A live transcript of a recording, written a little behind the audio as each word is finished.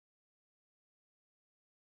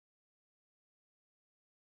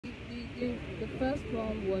The first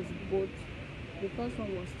one was both. The first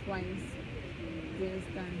one was twice. For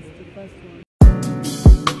instance, the first one.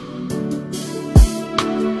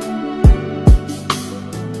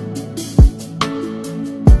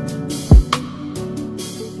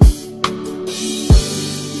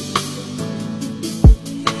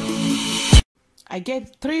 I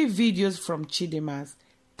get 3 videos from Chidinma,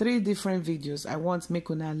 3 different videos. I want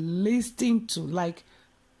make una listen to, like,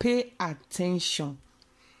 pay attention.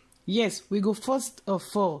 Yes, we go first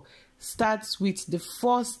of all start with the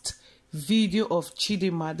first video of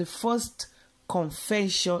Chidinma, the first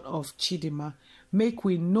confession of Chidinma. Make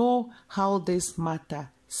we know how this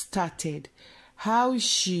matter started, how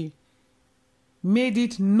she made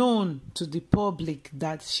it known to the public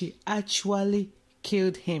that she actually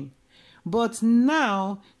killed him. But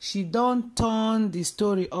now she don't turn the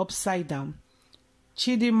story upside down.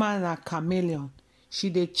 Chidinma na chameleon.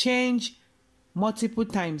 She dey change multiple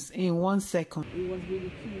times in 1 second. It was really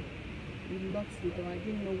key. He locked the door. I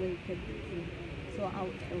didn't know where he kept the key. So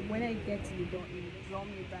when I get to the door, he draw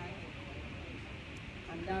me back,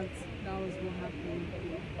 and that was what happened.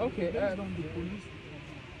 Okay. Based on the police,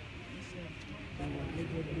 he said they were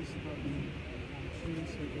allegedly stabbing and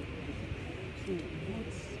so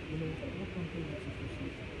what company did you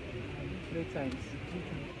pursue? 3 times.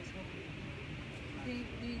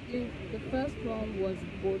 The first one was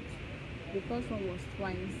both. The first one was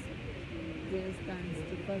twice. For instance,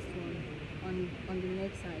 the first one on the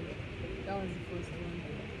neck side. That was the first one.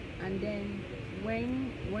 And then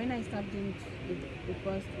when I stabbed him the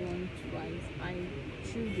first one twice, I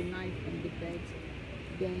threw the knife on the bed.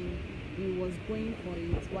 Then he was going for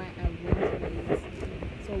it while I went for it.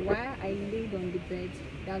 So while I laid on the bed,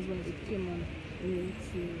 that's when it came on me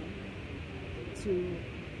to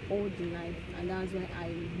hold the knife, and that's when I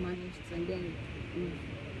managed to,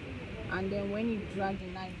 and then when he dragged the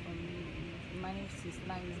knife from me, he managed to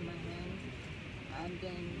slice my hand, and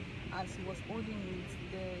then as he was holding it,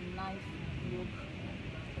 the knife broke,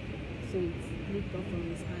 so it slipped off from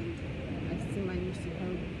his hand. I still managed to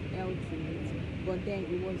held to it, but then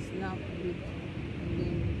it was now weak, and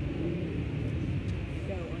then it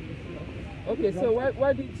fell on the floor. Okay, so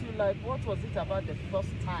why did you, like, what was it about the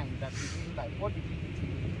first time that you didn't like? What did you do,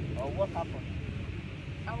 or what happened?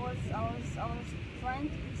 I was trying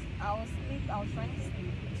to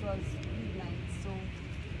sleep. It was midnight, so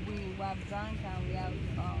we were drunk and we have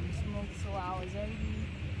smoked, so I was already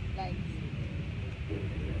like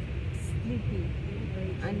sleepy,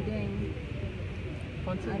 and then I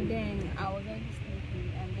was already sleepy,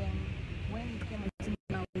 and then when it came to me,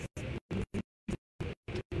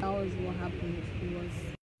 that was what happened. It was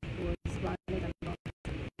violent and all.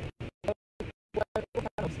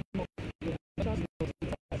 It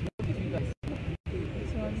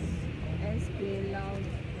was SK loud.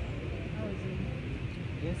 How was it?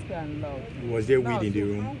 SK and loud. Was there weed in the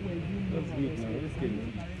room? That's weed now.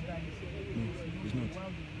 It's not.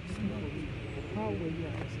 How were you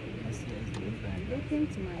at They came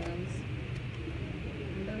to my house.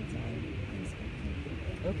 And that's how I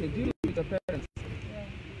expected. Okay, do you live with your parents? Yeah.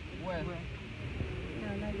 Where? No,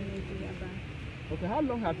 not really do that bad. Okay, how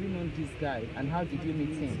long have you known this guy, and how did you meet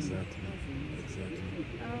him? Exactly.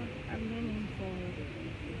 I've known him for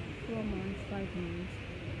 4 months, 5 months.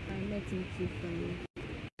 I met him through from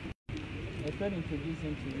A friend introduced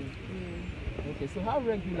him to you. yeah. Okay, so how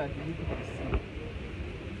regular do you people see?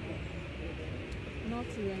 Not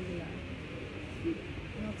regular.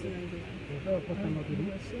 Not regular. You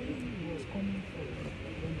were saying he was coming for you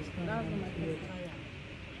understand? That was my You were first time. tired.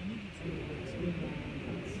 I need you to explain that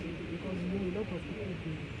because you know a lot of people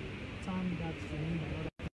do turn that to mean another.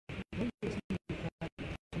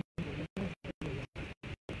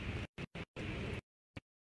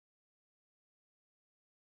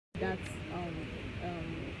 That's time.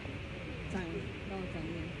 That was I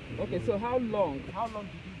mean. Okay, so how long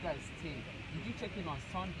did you guys stay? Did you check in on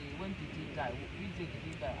Sunday? When did he die? Which day did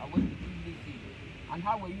he die? And when did you leave him? And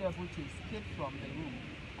how were you able to escape from the room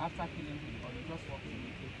after killing him, or you just walked in?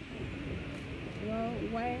 Well,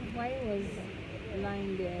 while he was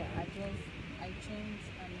lying there, I changed,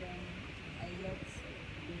 and then I left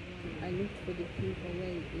the room. I looked for the key for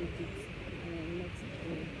where he ate it, and I left it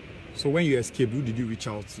there. So when you escaped, who did you reach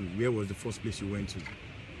out to? Where was the first place you went to? I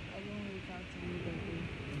didn't reach out to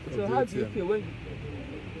anybody. So how do you feel when you...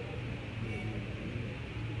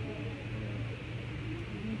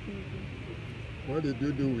 What did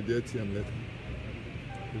you do with the ATM letter?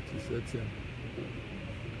 With his ATM?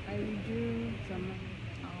 I withdrew some money.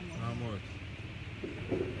 How much?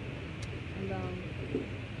 About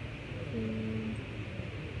 280.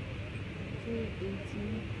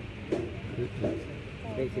 380.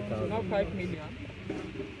 Not 5 million.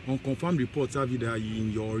 On confirmed reports have it that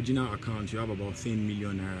in your original account you have about 10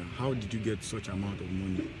 million naira. How did you get such amount of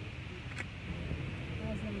money?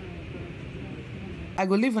 I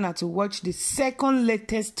go leave una to watch the second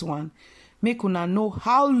latest one. Make una know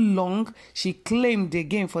how long she claimed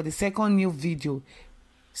again for the second new video.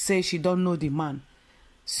 Say she don't know the man.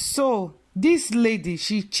 So this lady,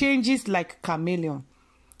 she changes like chameleon.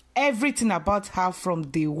 Everything about her from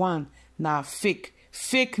day one now fake.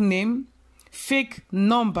 Fake name, fake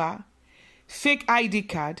number, fake ID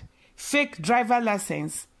card, fake driver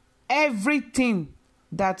license. Everything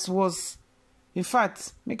that was, in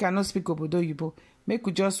fact, make I not speak Obodo Yibo. Make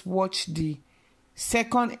we just watch the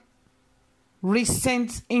second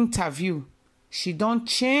recent interview. She done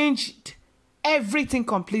changed everything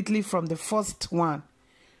completely from the first one.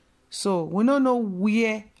 So we don't know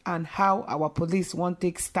where and how our police want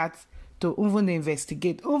take start to even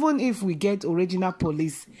investigate. Even if we get original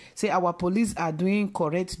police, say our police are doing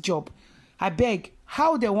correct job, I beg,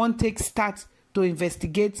 how they want take start to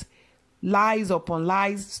investigate lies upon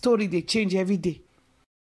lies, story they change every day.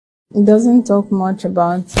 He doesn't talk much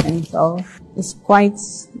about himself. He's quite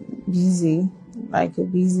busy, like a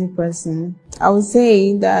busy person. I would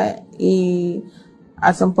say that he,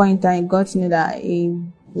 at some point in time, got to know that he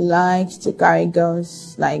likes to carry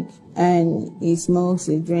girls, like, and he smokes,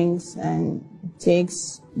 he drinks, and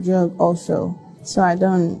takes drugs also. So I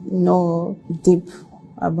don't know deep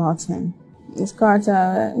about him. His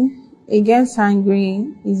character, he gets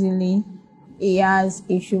angry easily. He has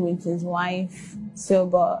issue with his wife. So,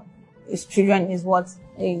 but his children is what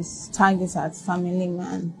his target as family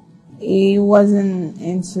man. He wasn't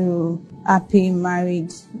into happy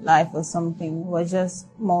married life or something. It was just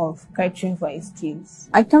more of catering for his kids.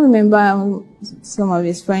 I can't remember some of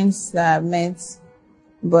his friends that I've met,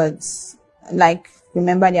 but like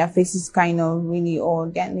remember their faces kind of really, or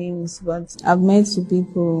their names, but I've met two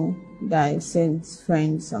people that I said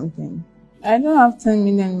friends something. I don't have 10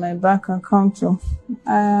 million in my bank account, so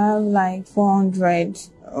I have like 400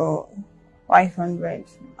 or 500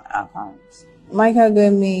 accounts. Michael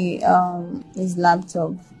gave me his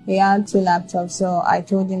laptop. He had 2 laptops, so I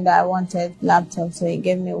told him that I wanted laptop, so he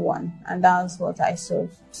gave me one, and that was what I sold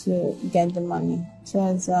to get the money. It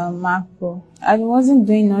was a Mac Pro. I wasn't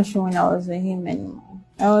doing usher when I was with him anymore.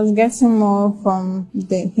 I was getting more from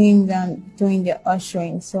him than doing the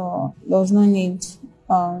ushering, so there was no need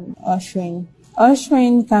on ushering.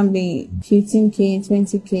 Ushering can be 15k,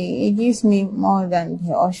 20k. It gives me more than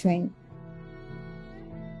the ushering.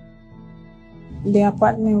 The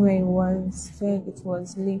apartment where it was said it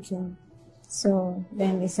was leaking, so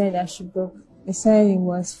then they said I should book. They said it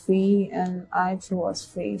was free and I too was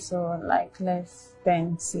free, so like let's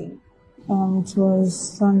then see. It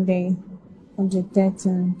was Sunday on the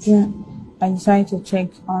 13th. I decided to check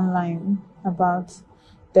online about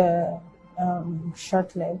the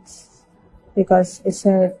shortlets because it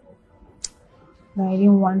said that I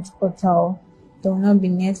didn't want hotel. There will not be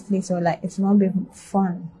Netflix, or like it will not be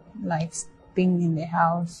fun, like being in the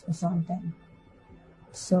house or something.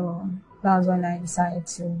 So that was when I decided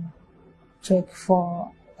to check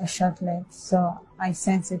for a shortlet. So I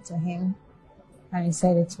sent it to him and he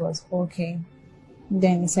said it was okay.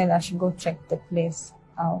 Then he said I should go check the place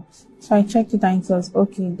out. So I checked it and it was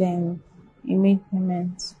okay. Then he made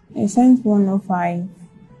payment. He sent 105.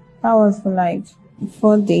 That was for like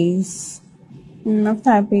 4 days. After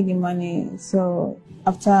I paid the money, so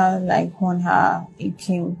after like 1 hour, he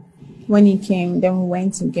came. When he came, then we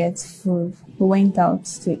went to get food. We went out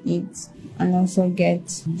to eat and also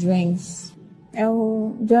get drinks.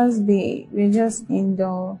 And we're just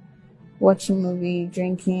indoor, watching movie,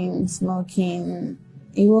 drinking, smoking.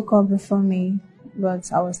 He woke up before me,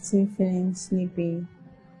 but I was still feeling sleepy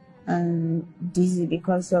and dizzy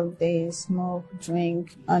because of the smoke,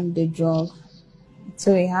 drink, and the drug.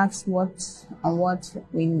 So he asked what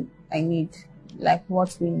I need, like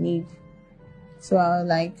what we need. So I was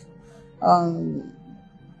like,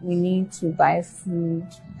 we need to buy food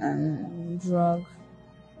and drug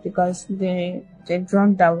because the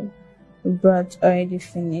drug that we brought already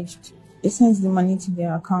finished. He sends the money to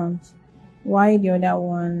their account. Why the other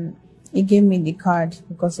one, he gave me the card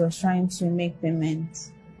because I was trying to make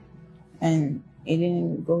payments and it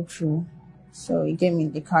didn't go through. So he gave me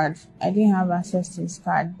the card. I didn't have access to his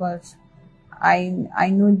card, but I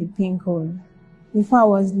know the PIN code. Before I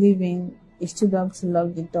was leaving, he stood up to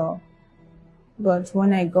lock the door. But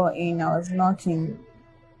when I got in, I was knocking.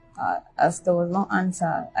 As there was no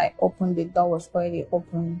answer, I opened the door, was already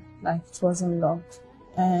open, like it wasn't locked.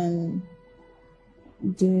 And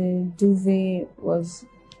the duvet was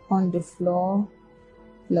on the floor,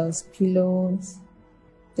 plus pillows,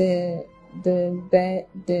 The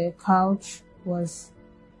couch was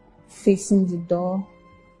facing the door,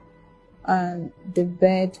 and the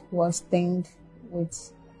bed was stained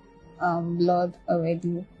with blood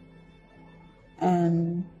already,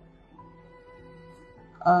 and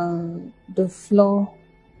the floor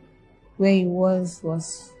where he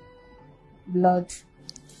was blood,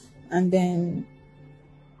 and then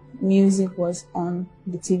music was on,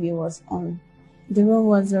 the TV was on. The room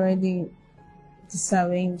was already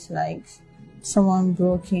disarranged, like someone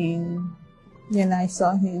broke in. Then I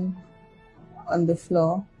saw him on the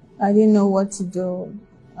floor. I didn't know what to do.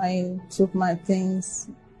 I took my things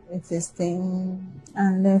with his thing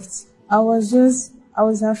and left. I was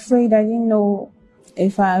afraid. I didn't know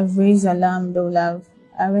if I have raised alarm, they would have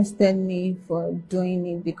arrested me for doing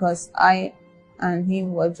it, because I and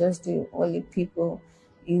him were just the only people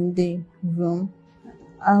in the room.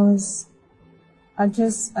 I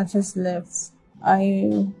just left.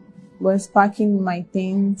 I was packing my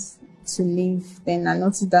things to leave. Then I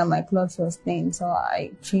noticed that my clothes was stained, so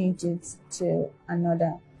I changed it to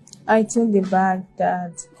another. I took the bag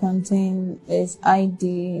that contained his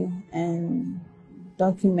ID and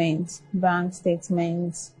documents, bank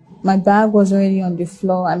statements. My bag was already on the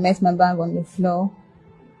floor. I met my bag on the floor,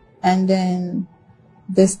 and then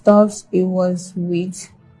the stuff it was with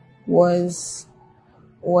was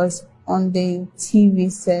on the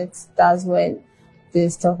TV set. That's where the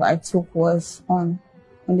stuff I took was on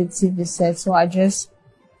the TV set. So I just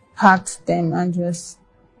packed them and just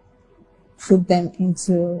put them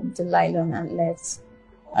into the nylon and left.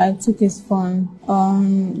 I took his phone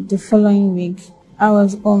on the following week. I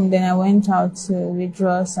was home, then I went out to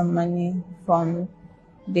withdraw some money from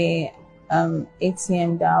the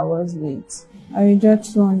ATM that I was with. I withdrew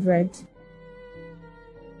 200.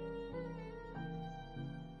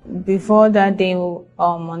 Before that day,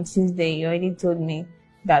 on Tuesday, he already told me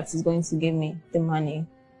that he's going to give me the money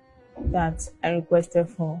that I requested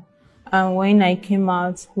for. And when I came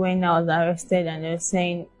out, when I was arrested, and they were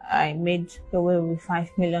saying I made away with 5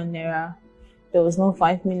 million naira, there was no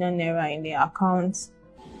 5 million naira in the account.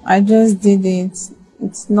 I just did it.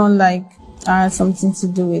 It's not like I had something to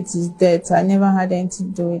do with his death. I never had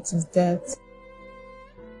anything to do with his death.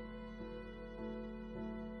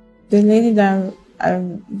 The lady that I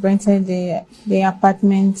rented the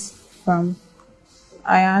apartment from,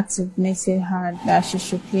 I had to message her that she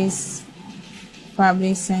should please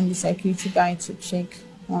probably send the security guy to check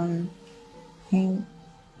on him.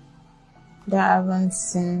 That I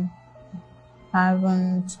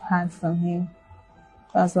haven't heard from him.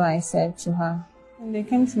 That's what I said to her. And they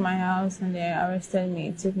came to my house and they arrested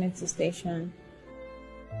me, took me to station.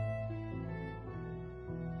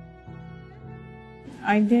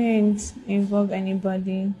 I didn't involve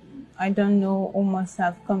anybody. I don't know who must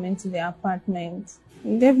have come into the apartment.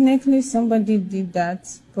 Definitely somebody did that,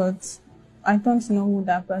 but I don't know who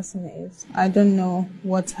that person is. I don't know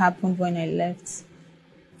what happened when I left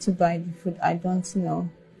to buy the food. I don't know.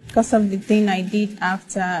 Because of the thing I did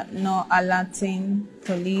after not alerting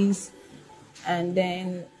police and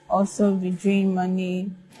then also withdrawing money,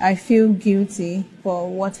 I feel guilty for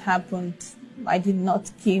what happened. I did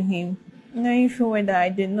not kill him. Knowing full well that I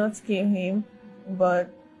did not kill him, but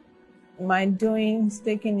my doings,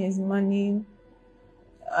 taking his money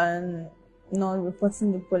and not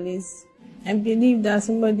reporting the police, I believe that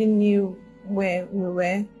somebody knew where we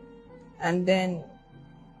were and then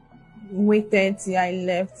waited till I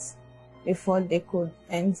left before they could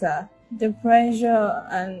enter. The pressure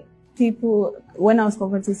and people, when I was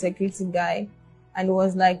talking to the security guy, and it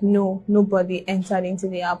was like, no, nobody entered into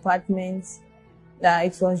the apartment, that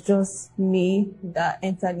it was just me that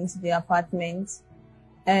entered into the apartment.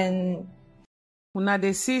 And una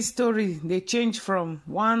dey see story they change from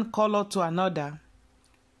one color to another.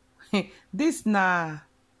 This na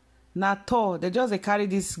tour. They just dey carry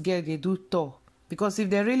this girl, they do tour, because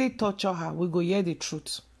if they really torture her, we go hear the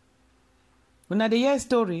truth. Una dey hear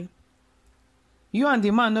story, you and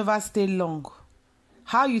the man never stay long.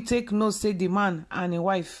 How you take know say the man and him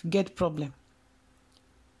wife get problem?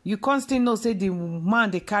 You constantly know say the man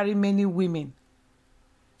they carry many women.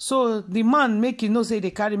 So the man make you know say they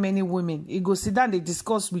carry many women. He go sit down, they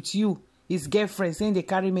discuss with you, his girlfriend, saying they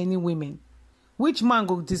carry many women. Which man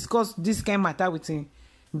go discuss this kind of matter with him?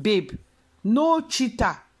 Babe, no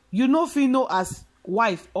cheater. You no fit know as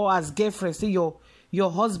wife or as girlfriend say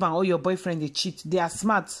your husband or your boyfriend they cheat. They are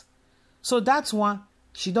smart. So that one,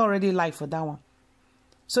 she don't already lie for that one.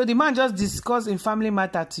 So the man just discuss in family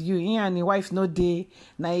matter to you. He and his wife no dey.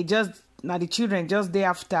 Now the children just day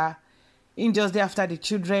after. In just day after the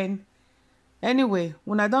children. Anyway,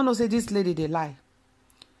 when I don't know say this lady they lie.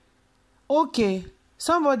 Okay,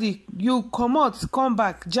 Somebody, you come out, come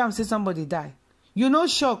back, jam, say somebody die. You no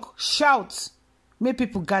shock, shout, make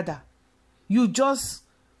people gather. You just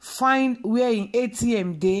find where in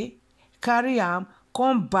ATM dey, carry am,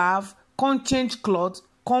 come bath, come change cloth,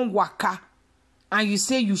 come waka, and you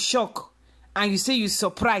say you shock, and you say you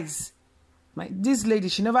surprise. This lady,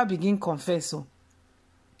 she never begin confess. So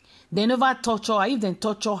they never torture her. If they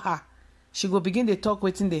torture her, she go begin to talk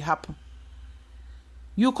wetin dey happen.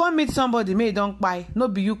 You come meet somebody, may don't buy, no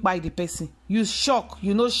be you buy the person. You shock,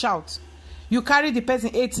 you no shout. You carry the person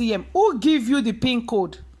ATM. Who give you the PIN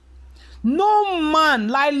code? No man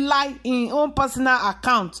lie in own personal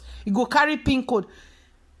account. You go carry PIN code.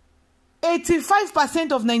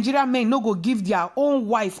 85% of Nigerian men no go give their own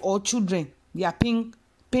wife or children their PIN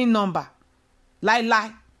number.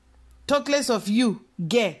 Lie. Talk less of you,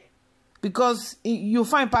 girl. Because you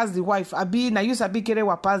find past the wife. Abi na you sabi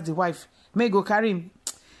kerewa pass the wife. May go carry him.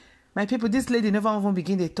 My people, this lady never even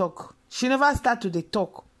begin to talk. She never start to the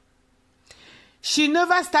talk. She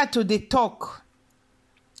never start to the talk.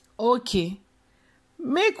 Okay.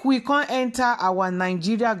 Make we can't enter our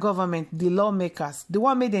Nigeria government, the lawmakers. The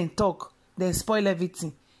one made them talk, then spoil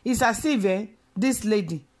everything. It's as if this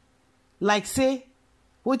lady, like say,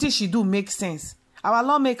 what did she do make sense? Our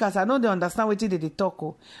lawmakers, I know they understand what they talk.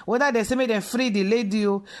 Oh. Whether they say make them free the lady,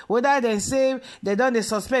 oh. Whether they say they don't they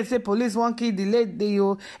suspect, say police won't kill the lady,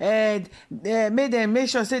 oh. Make them make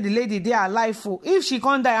sure say the lady they are alive. Oh. If she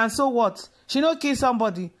can't die, and so what? She no kill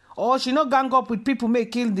somebody, or she no gang up with people may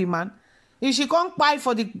kill the man. If she can't buy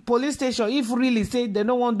for the police station, if really say they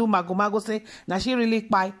don't want to do mago say now she really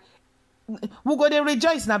buy, we go they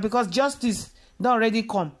rejoice now because justice don't already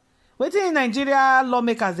come. Wetin in Nigeria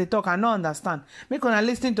lawmakers they talk, I no understand. Make una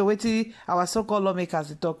listen to wetin our so-called lawmakers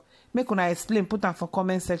they talk. Make una explain, put them for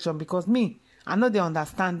comment section because me, I know they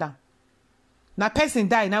understand them. Now person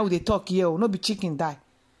die, now they talk here, no be chicken die.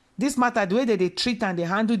 This matter, the way that they treat and they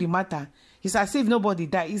handle the matter, it's as if nobody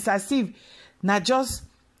die. It's as if not just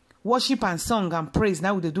worship and song and praise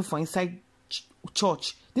now they do for inside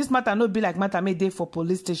church. This matter no be like matter made day for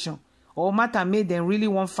police station or matter made them really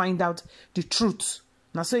want find out the truth.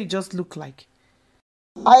 Now, so it just look like.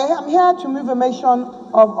 I am here to move a motion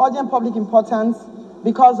of urgent public importance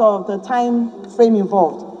because of the time frame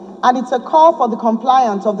involved. And it's a call for the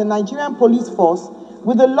compliance of the Nigerian police force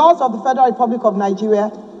with the laws of the Federal Republic of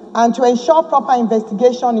Nigeria and to ensure proper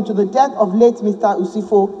investigation into the death of late Mr.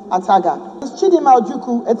 Usifo Ataga. Chidinma,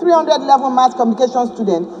 a 300-level mass communication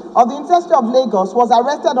student of the University of Lagos, was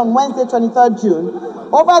arrested on Wednesday, 23rd June,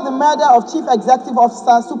 over the murder of Chief Executive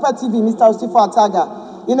Officer, Super TV, Mr. Usifo Ataga,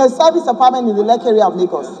 in a service apartment in the Lekki area of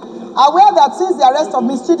Lagos. Aware that since the arrest of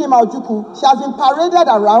Ms. Chidinma, she has been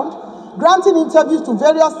paraded around, granting interviews to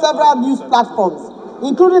several news platforms,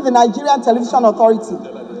 including the Nigerian Television Authority,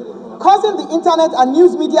 causing the internet and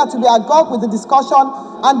news media to be agog with the discussion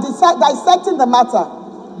and dissecting the matter.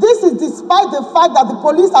 This is despite the fact that the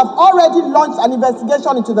police have already launched an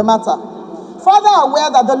investigation into the matter. Further aware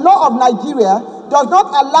that the law of Nigeria does not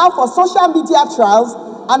allow for social media trials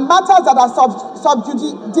and matters that are sub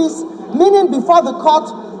judice, meaning before the court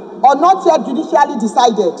or not yet judicially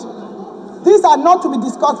decided. These are not to be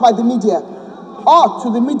discussed by the media or to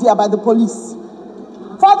the media by the police.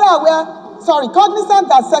 Cognizant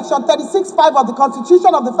that Section 36(5) of the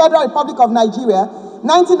Constitution of the Federal Republic of Nigeria,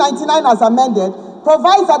 1999 as amended,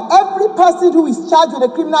 provides that every person who is charged with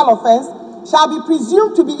a criminal offense shall be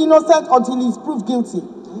presumed to be innocent until he is proved guilty.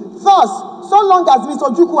 Thus, so long as Ms.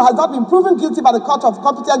 Ojukwu has not been proven guilty by the court of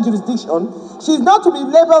competent jurisdiction, she is not to be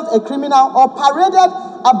labeled a criminal or paraded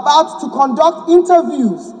about to conduct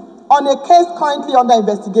interviews on a case currently under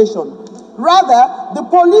investigation. Rather, the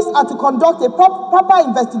police are to conduct a proper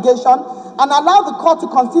investigation and allow the court to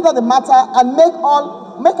consider the matter and make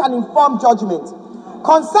an informed judgment.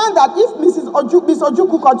 Concerned that if Ms.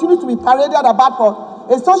 Ojukwu continues to be paraded about for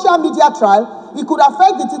a social media trial, it could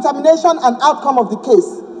affect the determination and outcome of the case,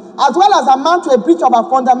 as well as amount to a breach of her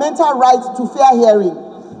fundamental right to fair hearing,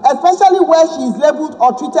 especially where she is labeled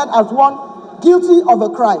or treated as one guilty of a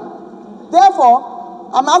crime. Therefore,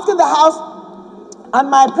 I'm asking the House and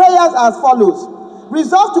my prayers as follows.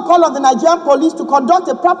 Resolve to call on the Nigerian police to conduct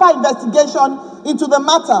a proper investigation into the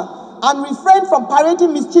matter and refrain from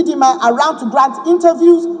parading Ms. Chidinma around to grant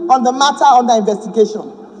interviews on the matter under investigation.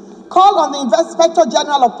 Call on the Inspector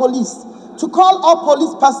General of Police to call all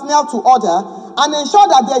police personnel to order and ensure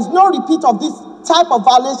that there is no repeat of this type of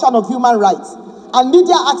violation of human rights and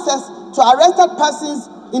media access to arrested persons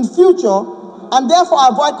in future, and therefore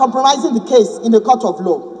avoid compromising the case in the court of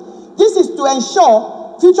law. This is to ensure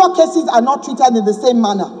future cases are not treated in the same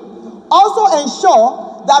manner. Also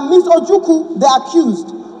ensure that Ms. Ojukwu, the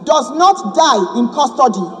accused, does not die in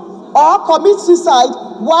custody or commit suicide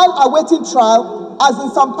while awaiting trial, as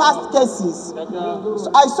in some past cases.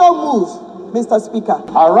 So I so move, Mr. Speaker.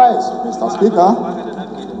 Arise, Mr. Speaker.